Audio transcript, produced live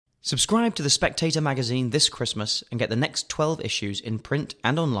Subscribe to The Spectator magazine this Christmas and get the next 12 issues in print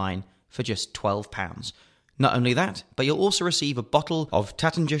and online for just £12. Not only that, but you'll also receive a bottle of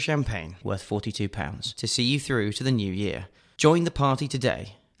Taittinger champagne worth £42 to see you through to the new year. Join the party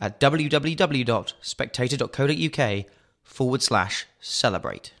today at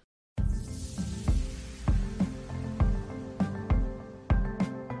www.spectator.co.uk/celebrate.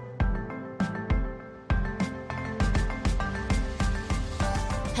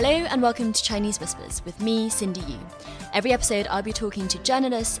 Hello and welcome to Chinese Whispers with me, Cindy Yu. Every episode I'll be talking to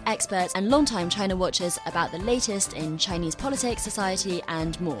journalists, experts and long-time China watchers about the latest in Chinese politics, society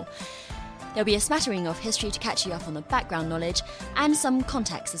and more. There'll be a smattering of history to catch you up on the background knowledge and some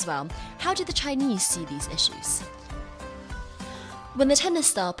context as well. How do the Chinese see these issues? When the tennis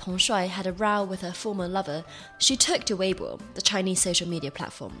star Peng Shuai had a row with her former lover, she took to Weibo, the Chinese social media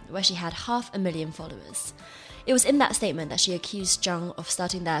platform, where she had 500,000 followers. It was in that statement that she accused Zhang of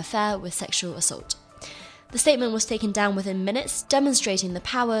starting their affair with sexual assault. The statement was taken down within minutes, demonstrating the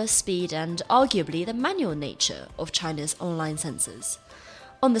power, speed, and arguably the manual nature of China's online censors.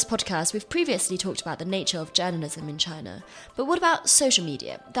 On this podcast, we've previously talked about the nature of journalism in China, but what about social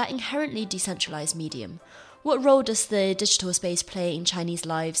media, that inherently decentralized medium? What role does the digital space play in Chinese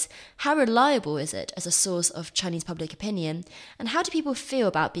lives? How reliable is it as a source of Chinese public opinion? And how do people feel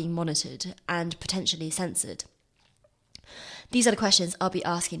about being monitored and potentially censored? These are the questions I'll be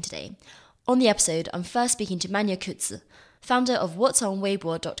asking today. On the episode, I'm first speaking to Manya Kutze, founder of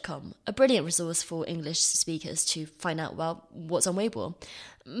whatsonweibo.com, a brilliant resource for English speakers to find out, well, what's on Weibo.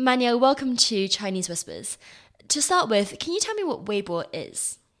 Manya, welcome to Chinese Whispers. To start with, can you tell me what Weibo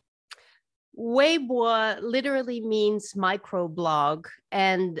is? Weibo literally means microblog,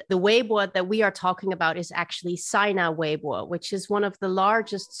 and the Weibo that we are talking about is actually Sina Weibo, which is one of the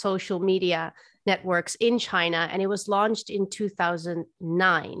largest social media networks in China, and it was launched in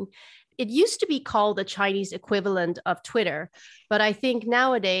 2009. It used to be called the Chinese equivalent of Twitter, but I think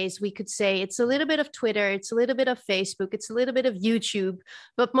nowadays we could say it's a little bit of Twitter, it's a little bit of Facebook, it's a little bit of YouTube,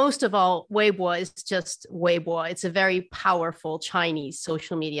 but most of all, Weibo is just Weibo. It's a very powerful Chinese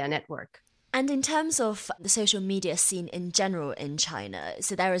social media network. And in terms of the social media scene in general in China,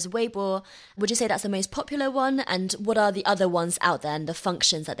 so there is Weibo. Would you say that's the most popular one? And what are the other ones out there and the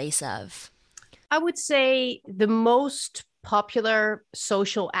functions that they serve? I would say the most popular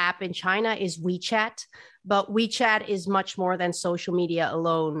social app in China is WeChat, but WeChat is much more than social media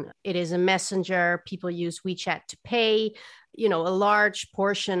alone. It is a messenger. People use WeChat to pay. A large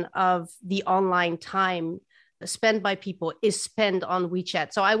portion of the online time spent by people is spent on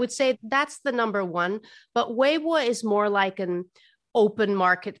WeChat. So I would say that's the number one, but Weibo is more like an open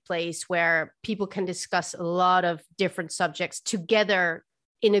marketplace where people can discuss a lot of different subjects together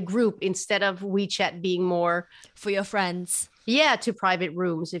in a group instead of WeChat being more for your friends. Yeah, to private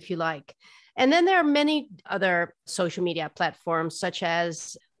rooms, if you like. And then there are many other social media platforms such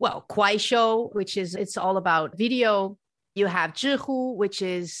as, Kuaishou, it's all about video. You have Zhihu, which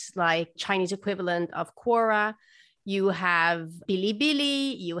is like Chinese equivalent of Quora. You have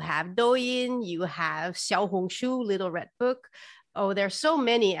Bilibili, you have Douyin, you have Xiaohongshu, Little Red Book. Oh, there's so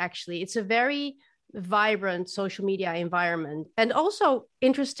many, actually. It's a very vibrant social media environment. And also,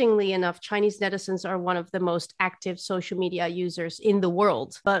 interestingly enough, Chinese netizens are one of the most active social media users in the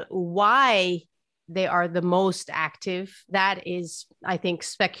world. But why they are the most active, that is, I think,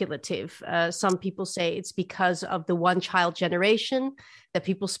 speculative. Some people say it's because of the one-child generation, that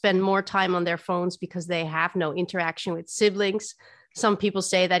people spend more time on their phones because they have no interaction with siblings. Some people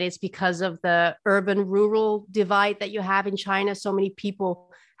say that it's because of the urban-rural divide that you have in China. So many people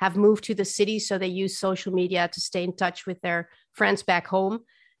have moved to the city, so they use social media to stay in touch with their friends back home.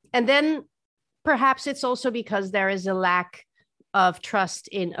 And then perhaps it's also because there is a lack of trust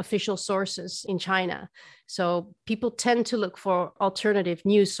in official sources in China. So people tend to look for alternative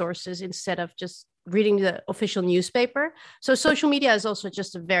news sources instead of just reading the official newspaper. So social media is also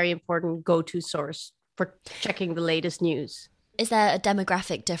just a very important go-to source for checking the latest news. Is there a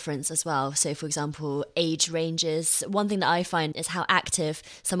demographic difference as well? So, for example, age ranges. One thing that I find is how active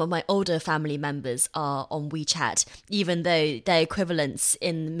some of my older family members are on WeChat, even though their equivalents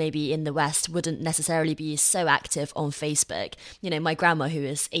in the West wouldn't necessarily be so active on Facebook. My grandma, who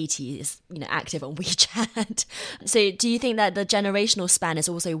is 80, is, active on WeChat. So do you think that the generational span is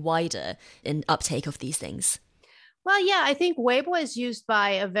also wider in uptake of these things? Well, yeah, I think Weibo is used by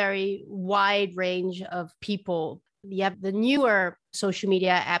a very wide range of people. You have the newer social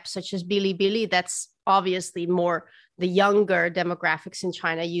media apps such as Bilibili, that's obviously more the younger demographics in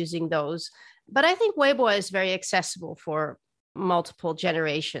China using those. But I think Weibo is very accessible for multiple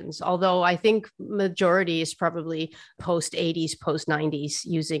generations, although I think majority is probably post 80s, post 90s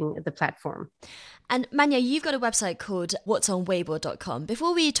using the platform. And Manya, you've got a website called whatsonweibo.com.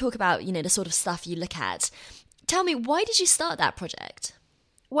 Before we talk about, the sort of stuff you look at, tell me, why did you start that project?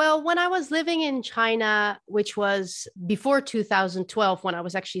 Well, when I was living in China, which was before 2012, when I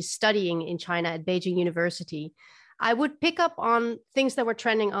was actually studying in China at Beijing University, I would pick up on things that were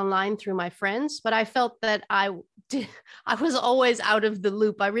trending online through my friends, but I felt that I was always out of the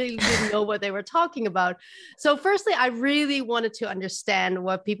loop. I really didn't know what they were talking about. So firstly, I really wanted to understand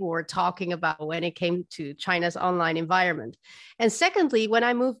what people were talking about when it came to China's online environment. And secondly, when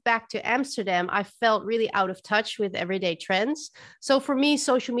I moved back to Amsterdam, I felt really out of touch with everyday trends. So for me,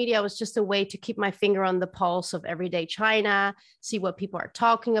 social media was just a way to keep my finger on the pulse of everyday China, see what people are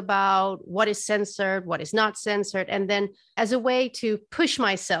talking about, what is censored, what is not censored. And then as a way to push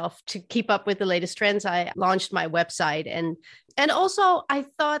myself to keep up with the latest trends, I launched my website. And also I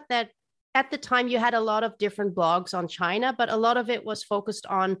thought that at the time you had a lot of different blogs on China, but a lot of it was focused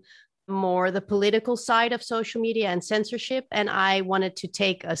on more the political side of social media and censorship. And I wanted to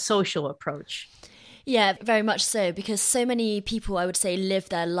take a social approach. Yeah, very much so, because so many people, I would say, live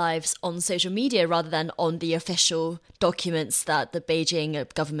their lives on social media rather than on the official documents that the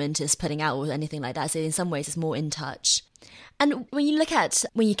Beijing government is putting out or anything like that. So in some ways, it's more in touch. And when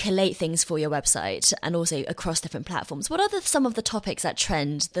you collate things for your website and also across different platforms, what are some of the topics that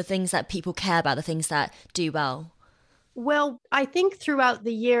trend, the things that people care about, the things that do well? Well, I think throughout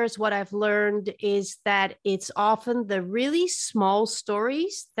the years, what I've learned is that it's often the really small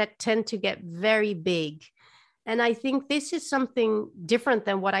stories that tend to get very big. And I think this is something different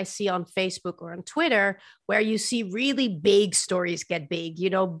than what I see on Facebook or on Twitter, where you see really big stories get big,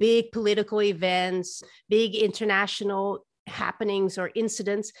 big political events, big international happenings or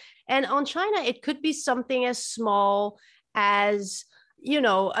incidents. And on China, it could be something as small as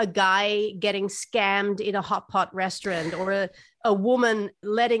a guy getting scammed in a hot pot restaurant, or a woman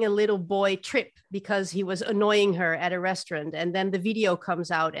letting a little boy trip because he was annoying her at a restaurant. And then the video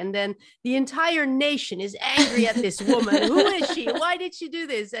comes out, and then the entire nation is angry at this woman. Who is she? Why did she do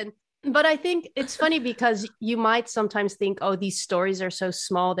this? But I think it's funny because you might sometimes think, oh, these stories are so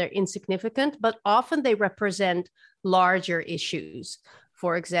small, they're insignificant, but often they represent larger issues.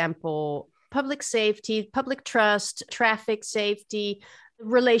 For example, public safety, public trust, traffic safety,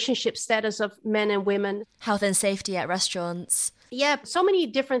 relationship status of men and women, health and safety at restaurants. Yeah, so many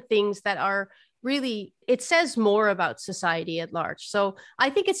different things that are really, it says more about society at large. So I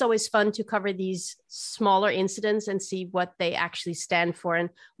think it's always fun to cover these smaller incidents and see what they actually stand for and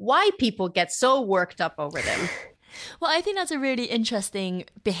why people get so worked up over them. Well, I think that's a really interesting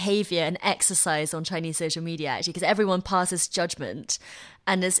behavior and exercise on Chinese social media, actually, because everyone passes judgment.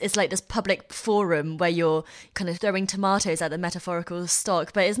 And it's like this public forum where you're kind of throwing tomatoes at the metaphorical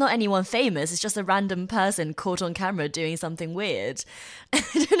stock, but it's not anyone famous. It's just a random person caught on camera doing something weird. I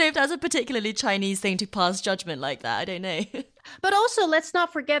don't know if that's a particularly Chinese thing to pass judgment like that. I don't know. But also, let's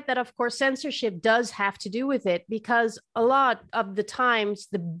not forget that, of course, censorship does have to do with it, because a lot of the times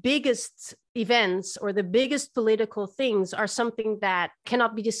the biggest events or the biggest political things are something that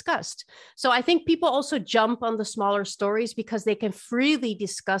cannot be discussed. So I think people also jump on the smaller stories because they can freely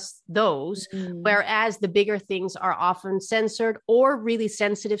discuss those, whereas the bigger things are often censored or really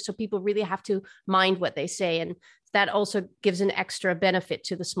sensitive. So people really have to mind what they say. And that also gives an extra benefit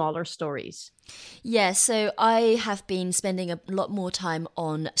to the smaller stories. Yeah, so I have been spending a lot more time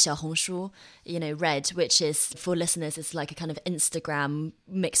on Xiaohongshu, Red, which is, for listeners, it's like a kind of Instagram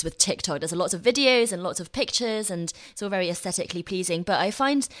mixed with TikTok. There's lots of videos and lots of pictures, and it's all very aesthetically pleasing. But I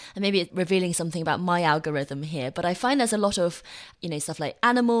find, and maybe it's revealing something about my algorithm here, but I find there's a lot of, stuff like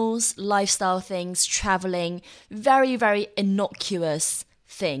animals, lifestyle things, traveling, very, very innocuous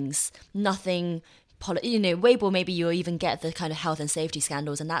things, nothing. Weibo, maybe you'll even get the kind of health and safety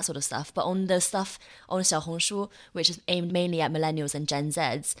scandals and that sort of stuff. But on the stuff on Xiaohongshu, which is aimed mainly at millennials and Gen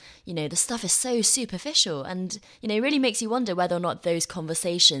Zs, the stuff is so superficial. And, it really makes you wonder whether or not those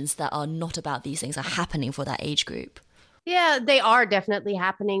conversations that are not about these things are happening for that age group. Yeah, they are definitely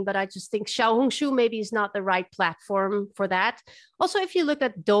happening, but I just think Xiaohongshu maybe is not the right platform for that. Also, if you look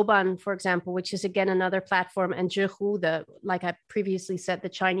at Douban, for example, which is again another platform, and Zhihu, like I previously said, the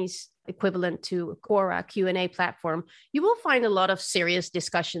Chinese equivalent to Quora Q&A platform, you will find a lot of serious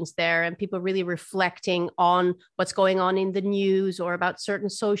discussions there and people really reflecting on what's going on in the news or about certain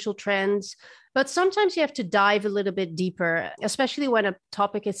social trends. But sometimes you have to dive a little bit deeper, especially when a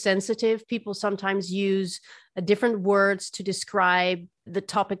topic is sensitive. People sometimes use different words to describe the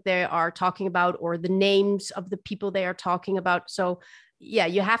topic they are talking about or the names of the people they are talking about. So yeah,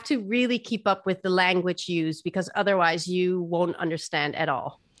 you have to really keep up with the language used because otherwise you won't understand at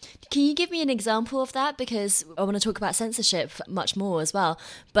all. Can you give me an example of that? Because I want to talk about censorship much more as well.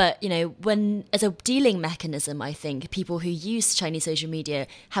 But, when as a dealing mechanism, I think people who use Chinese social media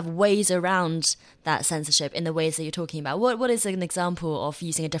have ways around that censorship in the ways that you're talking about. What is an example of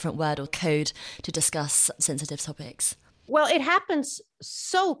using a different word or code to discuss sensitive topics? Well, it happens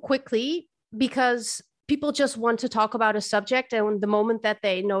so quickly because people just want to talk about a subject. And the moment that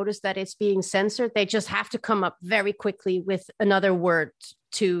they notice that it's being censored, they just have to come up very quickly with another word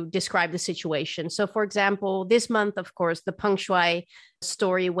to describe the situation. So, for example, this month, of course, the Peng Shuai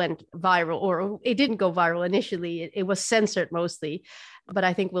story went viral, or it didn't go viral initially. It was censored mostly, but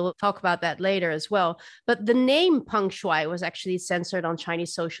I think we'll talk about that later as well. But the name Peng Shuai was actually censored on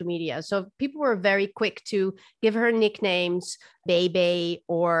Chinese social media. So people were very quick to give her nicknames, Bei,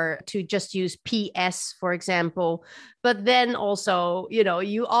 or to just use PS, for example. But then also,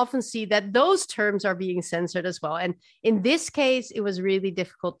 you often see that those terms are being censored as well. And in this case, it was really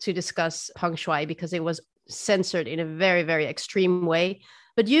difficult to discuss Peng Shuai because it was censored in a very, very extreme way.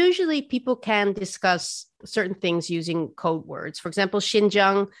 But usually people can discuss certain things using code words. For example,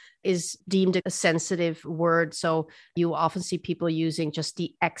 Xinjiang is deemed a sensitive word. So you often see people using just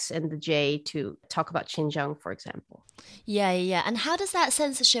the X and the J to talk about Xinjiang, for example. Yeah. And how does that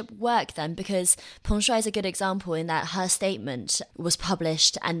censorship work then? Because Peng Shuai is a good example in that her statement was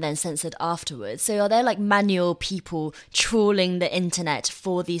published and then censored afterwards. So are there like manual people trawling the internet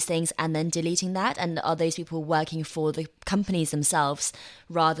for these things and then deleting that? And are those people working for the companies themselves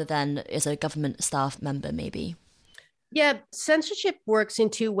rather than as a government staff member, maybe? Yeah, censorship works in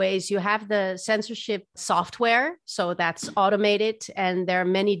two ways. You have the censorship software, so that's automated, and there are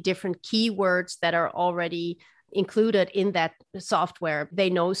many different keywords that are already included in that software. They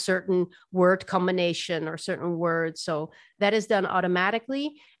know certain word combination or certain words, so that is done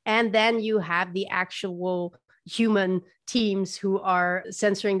automatically. And then you have the actual human teams who are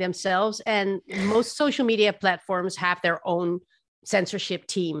censoring themselves, and most social media platforms have their own censorship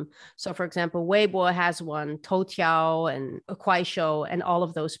team. So, for example, Weibo has one, Toutiao and Kuaishou, and all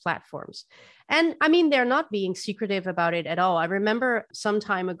of those platforms. And I mean, they're not being secretive about it at all. I remember some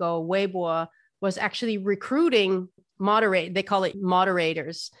time ago, Weibo was actually recruiting they call it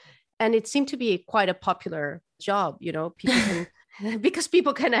moderators. And it seemed to be quite a popular job, people can, because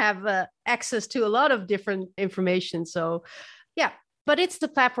people can have access to a lot of different information. So, yeah. But it's the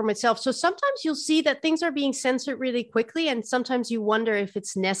platform itself. So sometimes you'll see that things are being censored really quickly, and sometimes you wonder if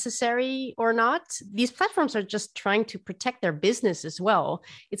it's necessary or not. These platforms are just trying to protect their business as well.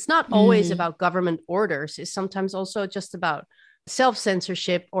 It's not always about government orders. It's sometimes also just about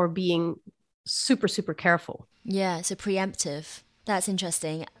self-censorship or being super, super careful. Yeah, so preemptive. That's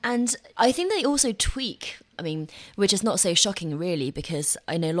interesting. And I think they also tweak, which is not so shocking really, because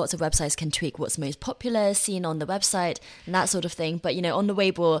I know lots of websites can tweak what's most popular, seen on the website and that sort of thing. But, on the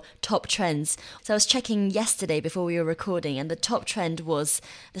Weibo top trends. So I was checking yesterday before we were recording, and the top trend was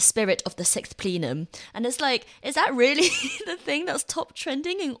the spirit of the sixth plenum. And it's like, is that really the thing that's top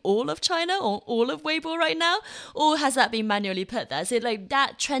trending in all of China or all of Weibo right now? Or has that been manually put there? So like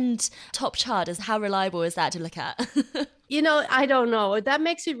that trend top chart, how reliable is that to look at? I don't know. That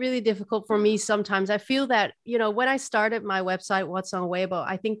makes it really difficult for me sometimes. I feel that, when I started my website, What's on Weibo,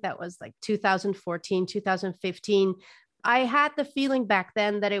 I think that was like 2014, 2015. I had the feeling back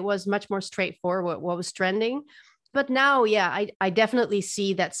then that it was much more straightforward what was trending. But now, yeah, I definitely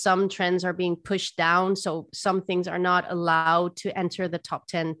see that some trends are being pushed down. So some things are not allowed to enter the top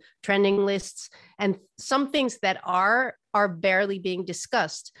 10 trending lists. And some things that are barely being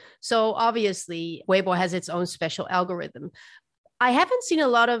discussed. So obviously, Weibo has its own special algorithm. I haven't seen a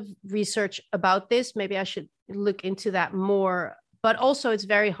lot of research about this. Maybe I should look into that more. But also, it's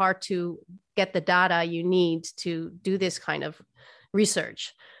very hard to get the data you need to do this kind of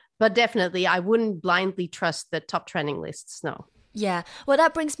research. But definitely, I wouldn't blindly trust the top trending lists, no. Yeah, well,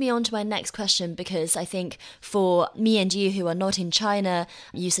 that brings me on to my next question, because I think for me and you who are not in China,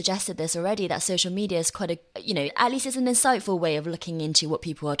 you suggested this already, that social media is quite at least it's an insightful way of looking into what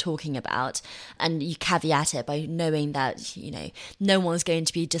people are talking about. And you caveat it by knowing that, no one's going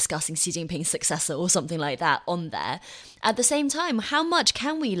to be discussing Xi Jinping's successor or something like that on there. At the same time, how much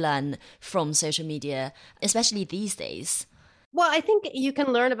can we learn from social media, especially these days? Well, I think you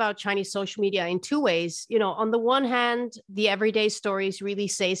can learn about Chinese social media in two ways. On the one hand, the everyday stories really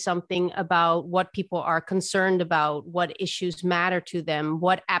say something about what people are concerned about, what issues matter to them,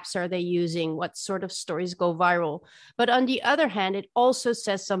 what apps are they using, what sort of stories go viral. But on the other hand, it also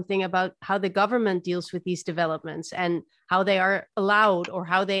says something about how the government deals with these developments and how they are allowed or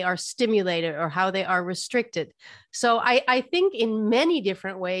how they are stimulated or how they are restricted. So I think in many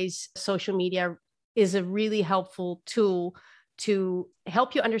different ways, social media is a really helpful tool to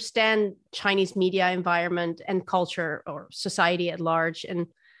help you understand Chinese media environment and culture or society at large. And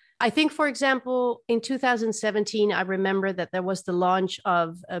I think, for example, in 2017, I remember that there was the launch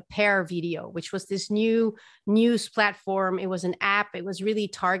of a Pair Video, which was this new news platform. It was an app. It was really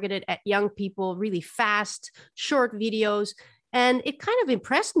targeted at young people, really fast, short videos. And it kind of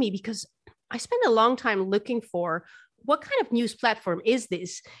impressed me because I spent a long time looking for what kind of news platform is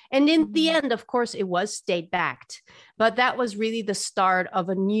this? And in the end, of course, it was state-backed. But that was really the start of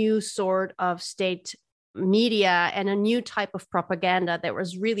a new sort of state media and a new type of propaganda that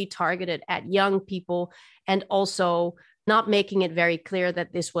was really targeted at young people, and also not making it very clear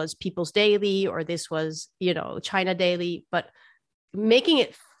that this was People's Daily or this was, China Daily, but making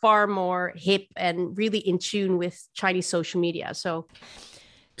it far more hip and really in tune with Chinese social media.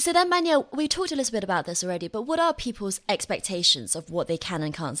 So then, Manya, we talked a little bit about this already, but what are people's expectations of what they can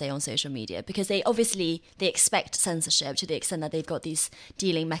and can't say on social media? Because they expect censorship to the extent that they've got these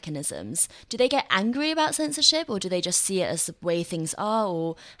dealing mechanisms. Do they get angry about censorship, or do they just see it as the way things are,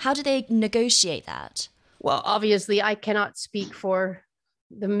 or how do they negotiate that? Well, obviously, I cannot speak for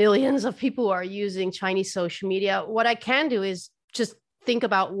the millions of people who are using Chinese social media. What I can do is just think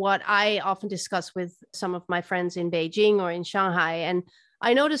about what I often discuss with some of my friends in Beijing or in Shanghai. And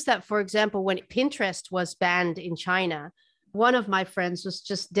I noticed that, for example, when Pinterest was banned in China, one of my friends was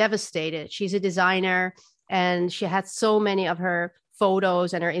just devastated. She's a designer and she had so many of her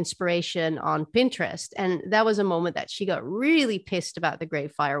photos and her inspiration on Pinterest. And that was a moment that she got really pissed about the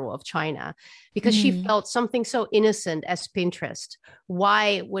Great Firewall of China because she felt something so innocent as Pinterest.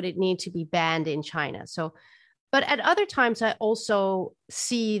 Why would it need to be banned in China? But at other times, I also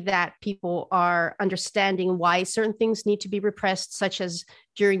see that people are understanding why certain things need to be repressed, such as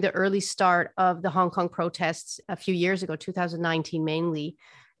during the early start of the Hong Kong protests a few years ago, 2019 mainly,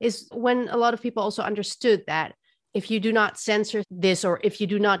 is when a lot of people also understood that if you do not censor this, or if you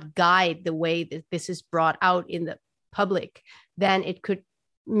do not guide the way that this is brought out in the public, then it could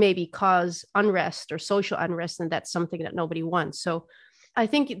maybe cause unrest or social unrest. And that's something that nobody wants. So I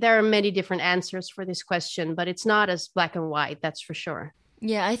think there are many different answers for this question, but it's not as black and white, that's for sure.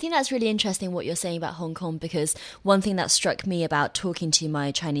 Yeah, I think that's really interesting what you're saying about Hong Kong, because one thing that struck me about talking to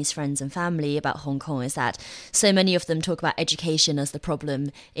my Chinese friends and family about Hong Kong is that so many of them talk about education as the problem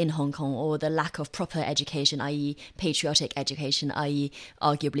in Hong Kong, or the lack of proper education, i.e. patriotic education, i.e.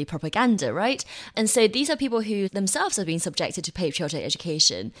 arguably propaganda, right? And so these are people who themselves have been subjected to patriotic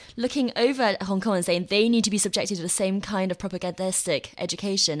education, looking over at Hong Kong and saying they need to be subjected to the same kind of propagandistic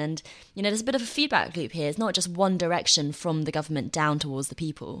education. And, there's a bit of a feedback loop here. It's not just one direction from the government down towards the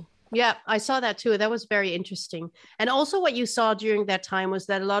people. Yeah, I saw that too. That was very interesting. And also what you saw during that time was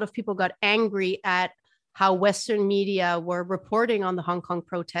that a lot of people got angry at how Western media were reporting on the Hong Kong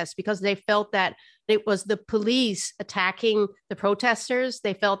protests, because they felt that it was the police attacking the protesters.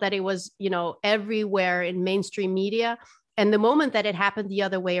 They felt that it was, everywhere in mainstream media. And the moment that it happened the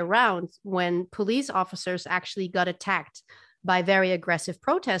other way around, when police officers actually got attacked by very aggressive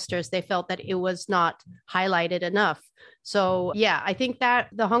protesters, they felt that it was not highlighted enough. So yeah, I think that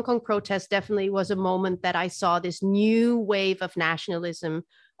the Hong Kong protest definitely was a moment that I saw this new wave of nationalism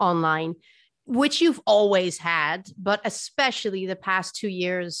online, which you've always had, but especially the past 2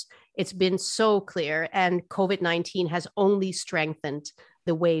 years, it's been so clear, and COVID-19 has only strengthened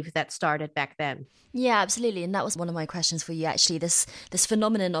the wave that started back then. Yeah, absolutely. And that was one of my questions for you, actually, this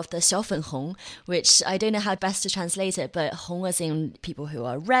phenomenon of the 小粉红, which I don't know how best to translate it, but Hong as in people who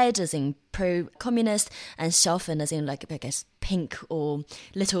are red, as in pro-communist, and 小粉 as in, like, I guess, pink or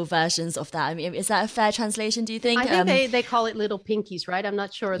little versions of that. I mean, is that a fair translation, do you think? I think they call it little pinkies, right? I'm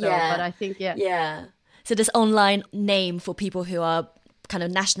not sure, though, but I think, yeah. Yeah. So this online name for people who are kind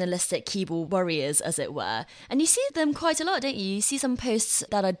of nationalistic keyboard warriors, as it were. And you see them quite a lot, don't you? You see some posts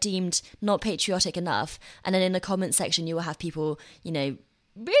that are deemed not patriotic enough, and then in the comment section you will have people,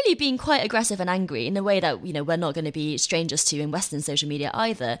 really being quite aggressive and angry in a way that, we're not going to be strangers to in Western social media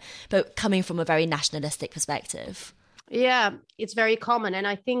either, but coming from a very nationalistic perspective. Yeah, it's very common. And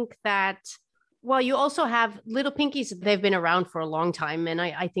I think that, well, you also have little pinkies. They've been around for a long time, and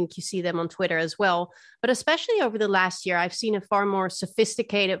I think you see them on Twitter as well. But especially over the last year, I've seen a far more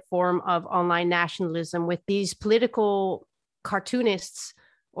sophisticated form of online nationalism with these political cartoonists,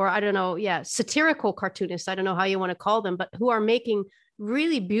 or I don't know, satirical cartoonists, I don't know how you want to call them, but who are making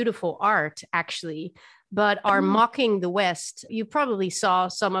really beautiful art, actually, but are mocking the West. You probably saw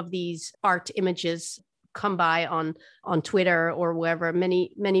some of these art images come by on Twitter or wherever.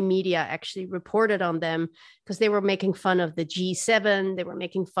 Many media actually reported on them because they were making fun of the G7. They were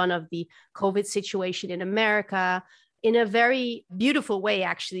making fun of the COVID situation in America in a very beautiful way,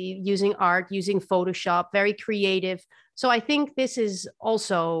 actually, using art, using Photoshop, very creative. So I think this is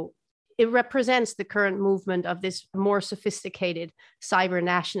also, it represents the current movement of this more sophisticated cyber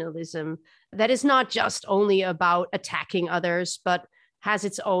nationalism that is not just only about attacking others, but has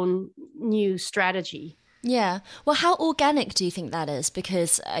its own new strategy. Yeah. Well, how organic do you think that is?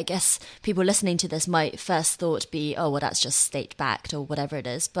 Because I guess people listening to this might first thought be, oh, well, that's just state-backed or whatever it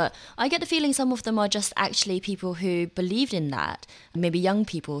is. But I get the feeling some of them are just actually people who believed in that. Maybe young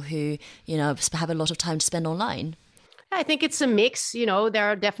people who, have a lot of time to spend online. I think it's a mix. There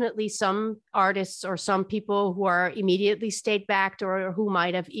are definitely some artists or some people who are immediately state-backed or who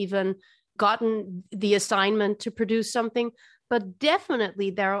might have even gotten the assignment to produce something. But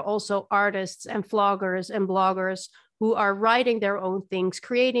definitely there are also artists and vloggers and bloggers who are writing their own things,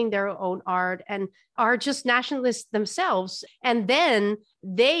 creating their own art, and are just nationalists themselves. And then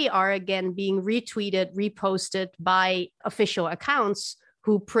they are again being retweeted, reposted by official accounts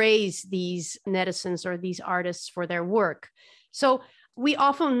who praise these netizens or these artists for their work. So we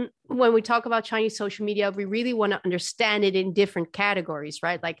often, when we talk about Chinese social media, we really want to understand it in different categories,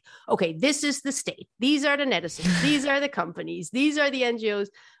 right? Like, okay, this is the state. These are the netizens. These are the companies. These are the NGOs.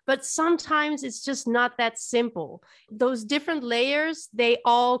 But sometimes it's just not that simple. Those different layers, they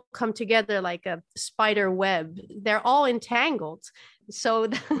all come together like a spider web. They're all entangled. So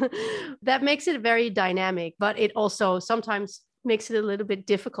that makes it very dynamic, but it also sometimes makes it a little bit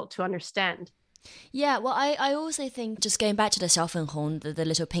difficult to understand. Yeah, well, I also think, just going back to the Xiaofenhong, the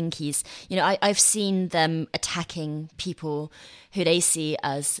little pinkies, I've seen them attacking people who they see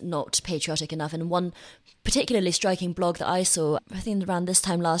as not patriotic enough. And one particularly striking blog that I saw, I think around this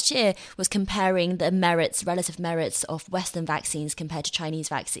time last year, was comparing the relative merits of Western vaccines compared to Chinese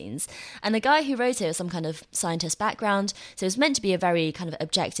vaccines. And the guy who wrote it was some kind of scientist background, so it was meant to be a very kind of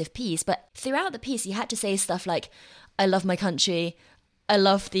objective piece. But throughout the piece, he had to say stuff like, I love my country, I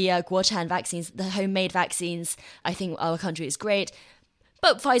love the Guochan vaccines, the homemade vaccines. I think our country is great.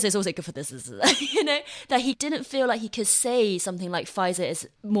 But Pfizer is also good for this, that he didn't feel like he could say something like Pfizer is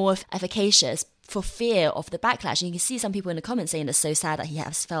more efficacious for fear of the backlash. And you can see some people in the comments saying it's so sad that he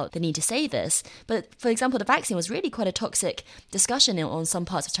has felt the need to say this. But for example, the vaccine was really quite a toxic discussion on some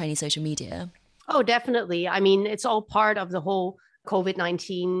parts of Chinese social media. Oh, definitely. I mean, it's all part of the whole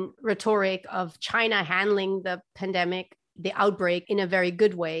COVID-19 rhetoric of China handling the pandemic, the outbreak, in a very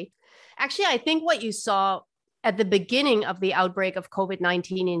good way. Actually, I think what you saw at the beginning of the outbreak of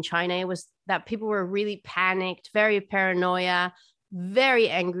COVID-19 in China was that people were really panicked, very paranoia, very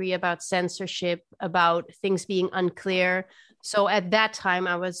angry about censorship, about things being unclear. So at that time,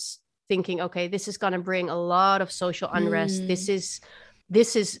 I was thinking, okay, this is going to bring a lot of social unrest. This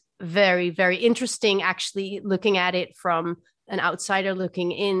is very, very interesting, actually, looking at it from an outsider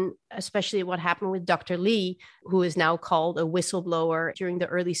looking in, especially what happened with Dr. Li, who is now called a whistleblower during the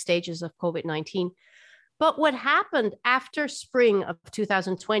early stages of COVID-19. But what happened after spring of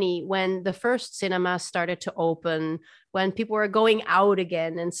 2020, when the first cinemas started to open, when people were going out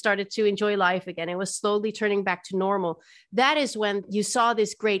again and started to enjoy life again, it was slowly turning back to normal. That is when you saw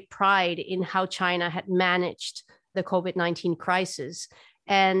this great pride in how China had managed the COVID-19 crisis.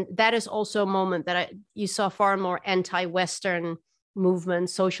 And that is also a moment that you saw far more anti-Western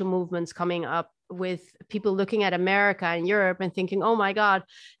movements, social movements coming up, with people looking at America and Europe and thinking, oh my God,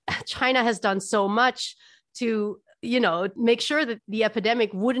 China has done so much to, make sure that the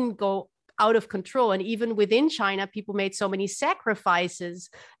epidemic wouldn't go out of control. And even within China, people made so many sacrifices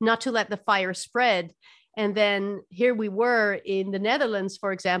not to let the fire spread. And then here we were in the Netherlands,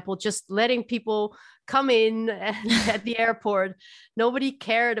 for example, just letting people come in at the airport. Nobody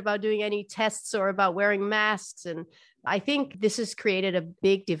cared about doing any tests or about wearing masks. And I think this has created a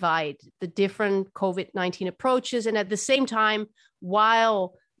big divide, the different COVID-19 approaches. And at the same time,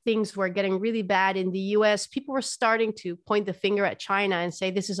 while things were getting really bad in the US, people were starting to point the finger at China and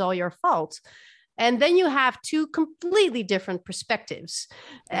say, this is all your fault. And then you have two completely different perspectives.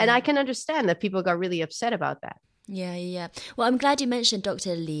 And I can understand that people got really upset about that. Yeah. Well, I'm glad you mentioned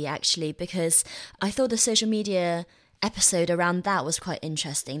Dr. Li, actually, because I thought the social media episode around that was quite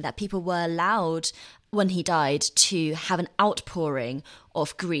interesting, that people were allowed, when he died, to have an outpouring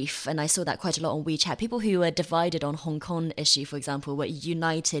of grief. And I saw that quite a lot on WeChat. People who were divided on Hong Kong issue, for example, were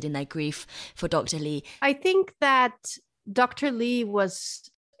united in their grief for Dr. Li. I think that Dr. Lee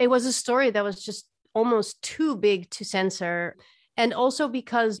it was a story that was just almost too big to censor. And also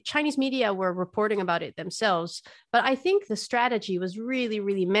because Chinese media were reporting about it themselves. But I think the strategy was really,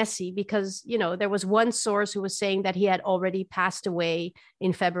 really messy because, there was one source who was saying that he had already passed away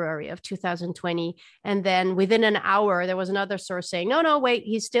in February of 2020. And then within an hour, there was another source saying, no, wait,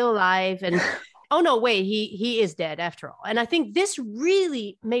 he's still alive. And oh, no, wait, he is dead after all. And I think this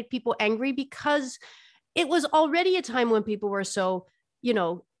really made people angry because it was already a time when people were so,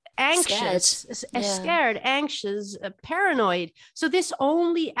 anxious, scared, anxious, paranoid. So this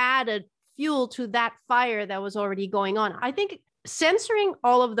only added fuel to that fire that was already going on. I think censoring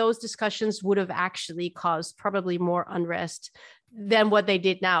all of those discussions would have actually caused probably more unrest than what they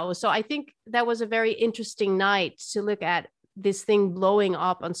did now. So I think that was a very interesting night to look at this thing blowing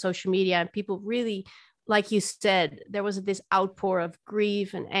up on social media, and people really, like you said, there was this outpour of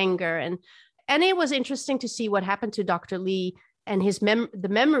grief and anger, and it was interesting to see what happened to Dr. Lee and the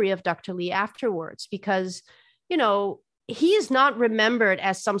memory of Dr. Lee afterwards, because, he is not remembered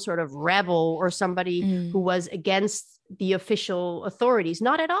as some sort of rebel or somebody who was against the official authorities.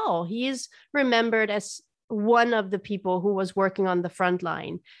 Not at all. He is remembered as one of the people who was working on the front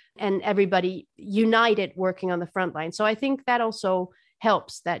line, and everybody united working on the front line. So I think that also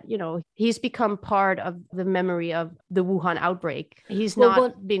helps that, he's become part of the memory of the Wuhan outbreak. He's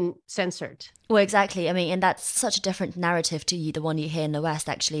not been censored. Well, exactly. I mean, and that's such a different narrative to the one you hear in the West,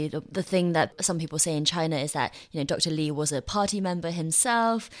 actually. The thing that some people say in China is that, Dr. Lee was a party member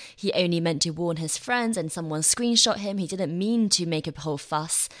himself. He only meant to warn his friends, and someone screenshot him. He didn't mean to make a whole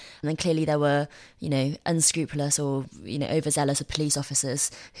fuss. And then clearly there were, unscrupulous or, overzealous police officers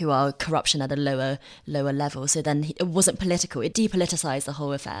who are corruption at a lower level. So then it wasn't political. It depoliticized the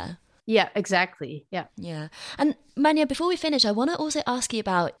whole affair. Yeah, exactly. Yeah. Yeah. And Manya, before we finish, I want to also ask you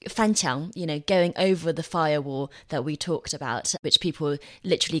about fanqiang, going over the firewall that we talked about, which people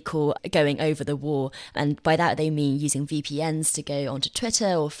literally call going over the wall. And by that, they mean using VPNs to go onto Twitter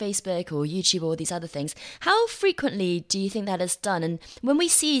or Facebook or YouTube or these other things. How frequently do you think that is done? And when we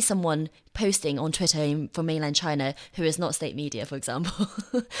see someone posting on Twitter from mainland China who is not state media, for example,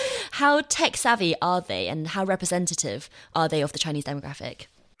 how tech savvy are they and how representative are they of the Chinese demographic?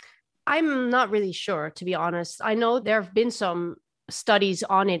 I'm not really sure, to be honest. I know there have been some studies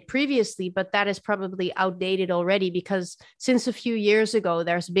on it previously, but that is probably outdated already, because since a few years ago,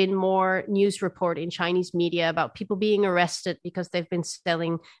 there's been more news report in Chinese media about people being arrested because they've been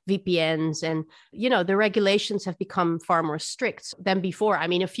selling VPNs. And, the regulations have become far more strict than before. I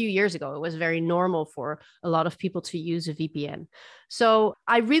mean, a few years ago, it was very normal for a lot of people to use a VPN. So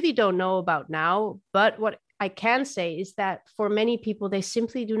I really don't know about now, but what I can say is that for many people, they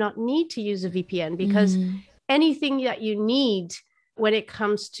simply do not need to use a VPN, because anything that you need when it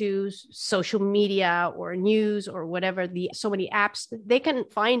comes to social media or news or whatever, so many apps, they can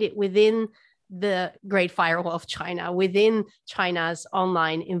find it within the Great Firewall of China, within China's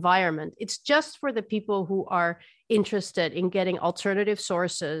online environment. It's just for the people who are interested in getting alternative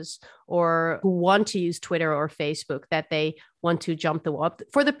sources or who want to use Twitter or Facebook that they want to jump the wall.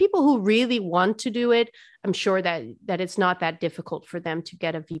 For the people who really want to do it, I'm sure that it's not that difficult for them to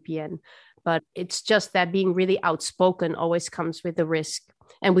get a VPN. But it's just that being really outspoken always comes with a risk.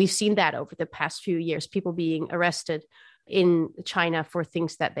 And we've seen that over the past few years, people being arrested in China for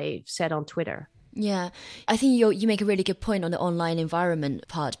things that they've said on Twitter. Yeah, I think you make a really good point on the online environment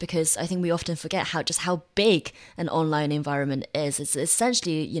part, because I think we often forget how big an online environment is. It's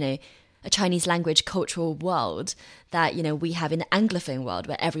essentially, a Chinese language cultural world that, we have in the Anglophone world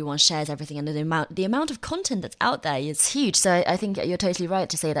where everyone shares everything, and the amount of content that's out there is huge. So I think you're totally right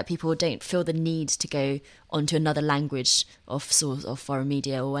to say that people don't feel the need to go onto another language of source of foreign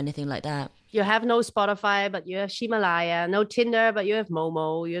media or anything like that. You have no Spotify, but you have Himalaya, no Tinder, but you have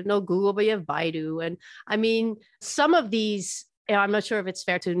Momo, you have no Google, but you have Baidu. And I mean, some of these, I'm not sure if it's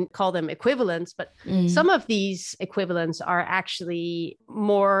fair to call them equivalents, but some of these equivalents are actually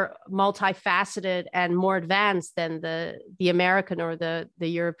more multifaceted and more advanced than the American or the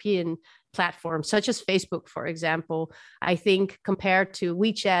European platforms, such as Facebook, for example. I think compared to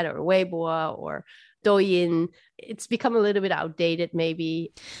WeChat or Weibo or Douyin, it's become a little bit outdated,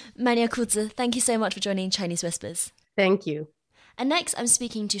 maybe. Manya Kuzi, thank you so much for joining Chinese Whispers. Thank you. And next, I'm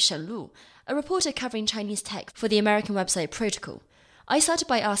speaking to Shen Lu, a reporter covering Chinese tech for the American website Protocol. I started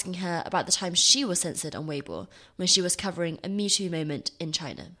by asking her about the time she was censored on Weibo when she was covering a Me Too moment in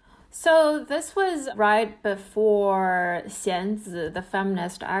China. So this was right before Xianzi, the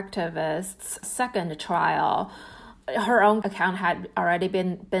feminist activist's second trial. Her own account had already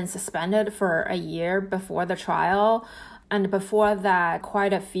been suspended for a year before the trial. And before that,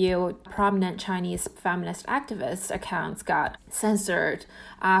 quite a few prominent Chinese feminist activists accounts got censored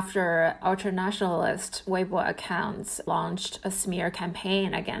after ultranationalist Weibo accounts launched a smear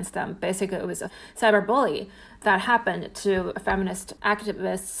campaign against them. Basically, it was a cyberbully that happened to feminist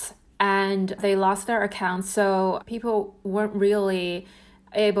activists, and they lost their accounts. So people weren't really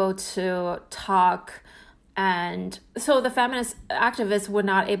able to talk. And so the feminist activists were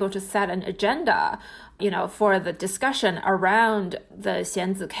not able to set an agenda, for the discussion around the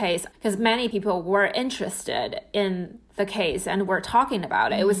Xianzi case, because many people were interested in the case and were talking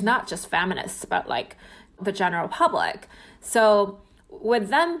about it. It was not just feminists, but like the general public. So with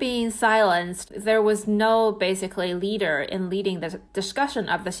them being silenced, there was no basically leader in leading the discussion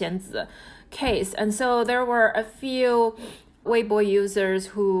of the Xianzi case. And so there were a few Weibo users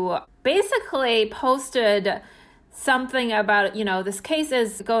who basically posted something about, this case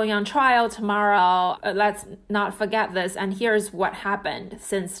is going on trial tomorrow. Let's not forget this. And here's what happened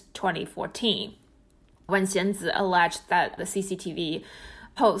since 2014, when Xianzi alleged that the CCTV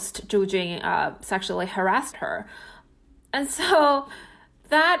host Zhu Jun sexually harassed her. And so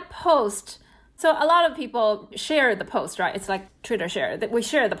that post, so a lot of people share the post, right? It's like Twitter share, that we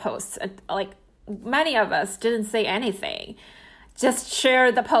share the posts. Like many of us didn't say anything. Just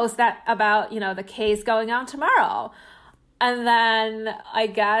share the post about the case going on tomorrow. And then I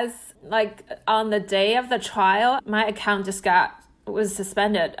guess like on the day of the trial, my account was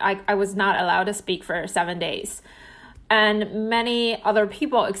suspended. I was not allowed to speak for 7 days. And many other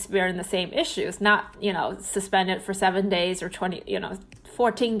people experienced the same issues, not, suspended for 7 days or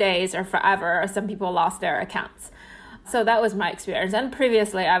 14 days or forever. Some people lost their accounts. So that was my experience. And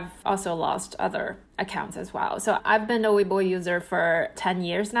previously, I've also lost other accounts as well. So I've been a Weibo user for 10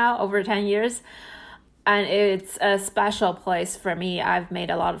 years now, over 10 years. And it's a special place for me. I've made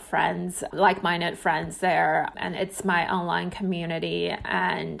a lot of friends, like-minded friends there. And it's my online community.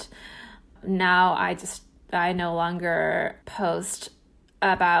 And now I no longer post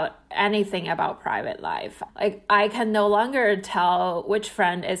about anything about private life. Like I can no longer tell which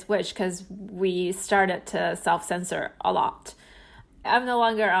friend is which because we started to self-censor a lot. I'm no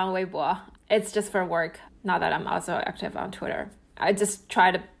longer on Weibo. It's just for work. Not that I'm also active on Twitter. I just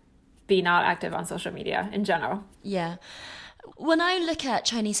try to be not active on social media in general. Yeah. When I look at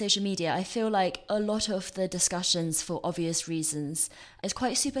Chinese social media, I feel like a lot of the discussions, for obvious reasons, is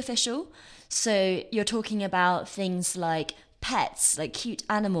quite superficial. So you're talking about things like pets, like cute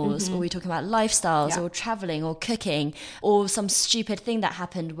animals, or we're talking about lifestyles or traveling or cooking, or some stupid thing that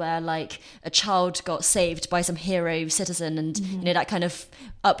happened where like a child got saved by some hero citizen, and that kind of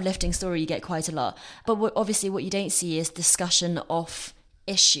uplifting story you get quite a lot. But obviously what you don't see is discussion of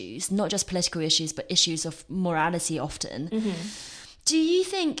issues, not just political issues, but issues of morality often. Do you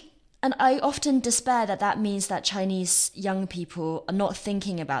think, and I often despair that means that Chinese young people are not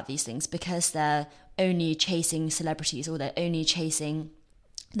thinking about these things because they're only chasing celebrities or they're only chasing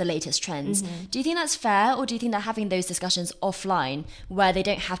the latest trends. Do you think that's fair, or do you think that having those discussions offline where they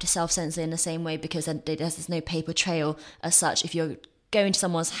don't have to self-censor in the same way because there's no paper trail as such, if you're going to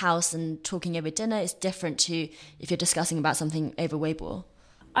someone's house and talking over dinner, it's different to if you're discussing about something over Weibo?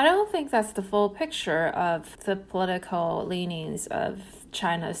 I don't think that's the full picture of the political leanings of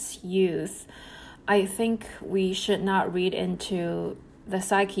China's youth. I think we should not read into the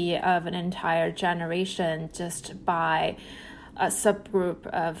psyche of an entire generation just by a subgroup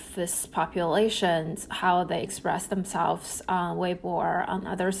of this population, how they express themselves on Weibo or on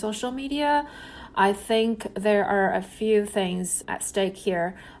other social media. I think there are a few things at stake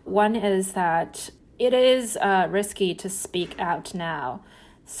here. One is that it is risky to speak out now.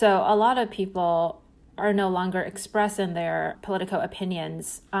 So a lot of people are no longer expressing their political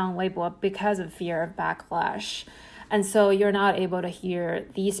opinions on Weibo because of fear of backlash. And so you're not able to hear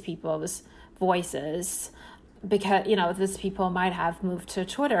these people's voices because, these people might have moved to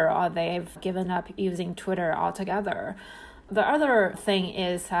Twitter or they've given up using Twitter altogether. The other thing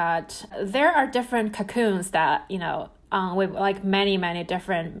is that there are different cocoons that, on Weibo, like many, many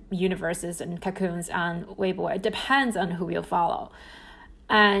different universes and cocoons on Weibo. It depends on who you follow.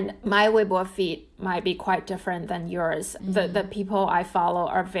 And my Weibo feed might be quite different than yours. The people I follow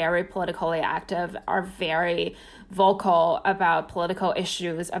are very politically active, are very vocal about political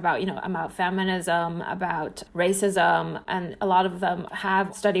issues, about feminism, about racism. And a lot of them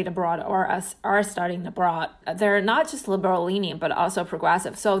have studied abroad or are studying abroad. They're not just liberal leaning, but also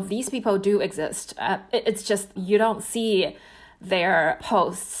progressive. So these people do exist. It's just you don't see their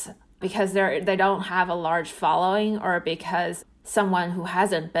posts because they don't have a large following or because someone who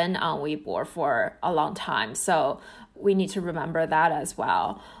hasn't been on Weibo for a long time. So we need to remember that as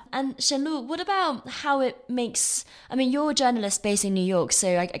well. And Shenlu, what about how it makes, I mean, you're a journalist based in New York,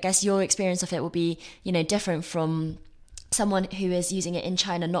 so I guess your experience of it will be, different from someone who is using it in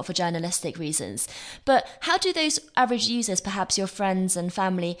China, not for journalistic reasons. But how do those average users, perhaps your friends and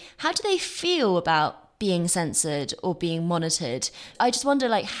family, how do they feel about being censored or being monitored? I just wonder,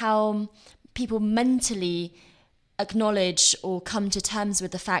 how people mentally acknowledge or come to terms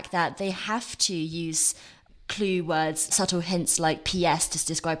with the fact that they have to use clue words, subtle hints like PS to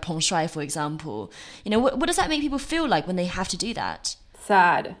describe Peng Shuai, for example. What does that make people feel like when they have to do that?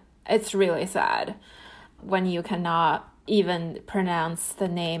 Sad. It's really sad when you cannot even pronounce the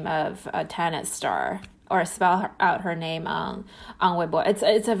name of a tennis star or spell out her name on Weibo.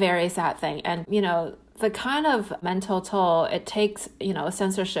 It's a very sad thing. And, the kind of mental toll it takes,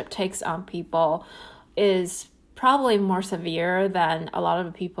 censorship takes on people is probably more severe than a lot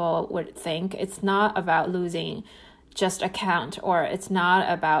of people would think. It's not about losing just account, or it's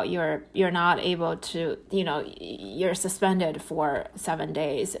not about you're not able to, you're suspended for 7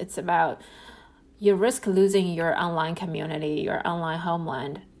 days. It's about you risk losing your online community, your online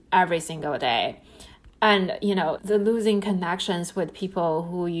homeland every single day. And, the losing connections with people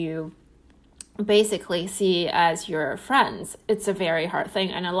who you basically see as your friends, it's a very hard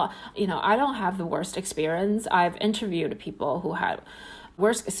thing. And a lot, I don't have the worst experience. I've interviewed people who had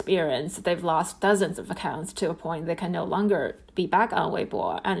worst experience. They've lost dozens of accounts to a point they can no longer be back on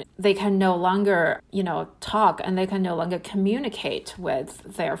Weibo, and they can no longer, talk, and they can no longer communicate with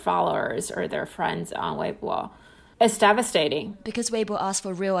their followers or their friends on Weibo. It's devastating. Because Weibo asks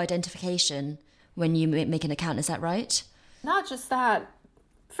for real identification when you make an account, is that right? Not just that.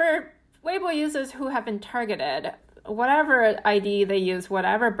 For Weibo users who have been targeted, whatever ID they use,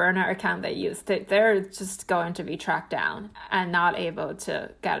 whatever burner account they use, they're just going to be tracked down and not able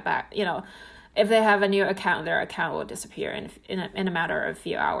to get back. If they have a new account, their account will disappear in a matter of a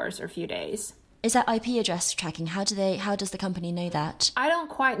few hours or a few days. Is that IP address tracking? How does the company know that? I don't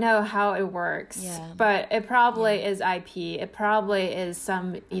quite know how it works, but it probably is IP. It probably is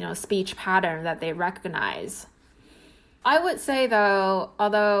some, speech pattern that they recognize. I would say, though,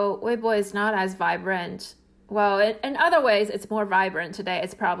 although Weibo is not as vibrant, well, in other ways, it's more vibrant today.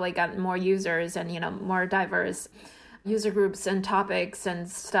 It's probably got more users and, more diverse user groups and topics and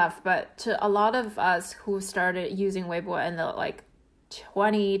stuff. But to a lot of us who started using Weibo in the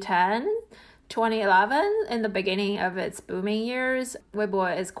 2010, 2011, in the beginning of its booming years,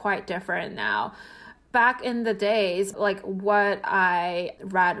 Weibo is quite different now. Back in the days, what I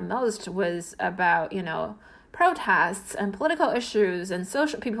read most was about, protests and political issues and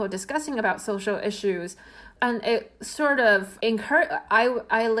people discussing about social issues. And it sort of encouraged,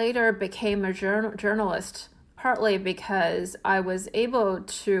 I later became a journalist, partly because I was able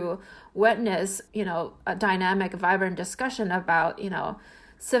to witness, a dynamic, vibrant discussion about,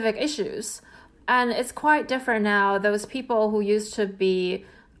 civic issues. And it's quite different now. Those people who used to be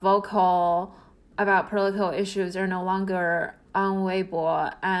vocal about political issues are no longer on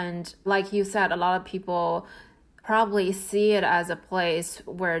Weibo. And like you said, a lot of people probably see it as a place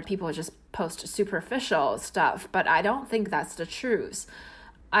where people just post superficial stuff, but I don't think that's the truth.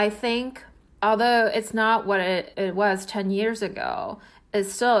 I think, although it's not what it was 10 years ago, it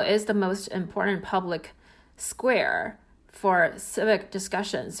still is the most important public square for civic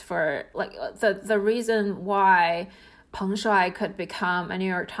discussions, for the reason why Peng Shuai could become a New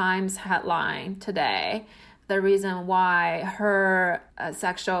York Times headline today, the reason why her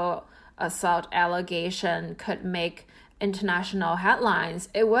sexual assault allegation could make international headlines,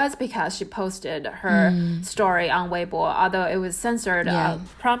 it was because she posted her story on Weibo, although it was censored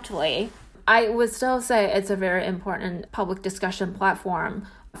promptly. I would still say it's a very important public discussion platform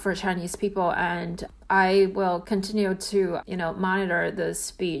for Chinese people, and I will continue to, monitor the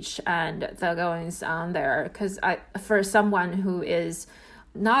speech and the goings on there, because for someone who is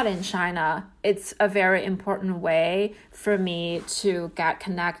not in China, it's a very important way for me to get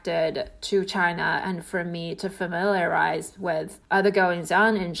connected to China and for me to familiarize with other goings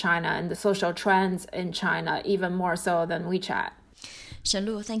on in China and the social trends in China, even more so than WeChat.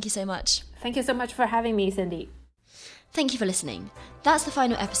 Shenlu, thank you so much. Thank you so much for having me, Cindy. Thank you for listening. That's the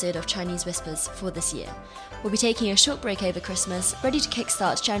final episode of Chinese Whispers for this year. We'll be taking a short break over Christmas, ready to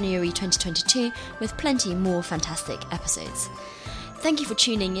kickstart January 2022 with plenty more fantastic episodes. Thank you for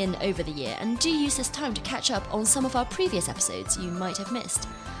tuning in over the year, and do use this time to catch up on some of our previous episodes you might have missed.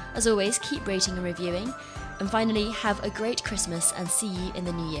 As always, keep rating and reviewing. And finally, have a great Christmas and see you in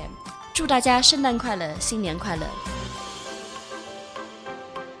the new year. 祝大家圣诞快乐，新年快乐。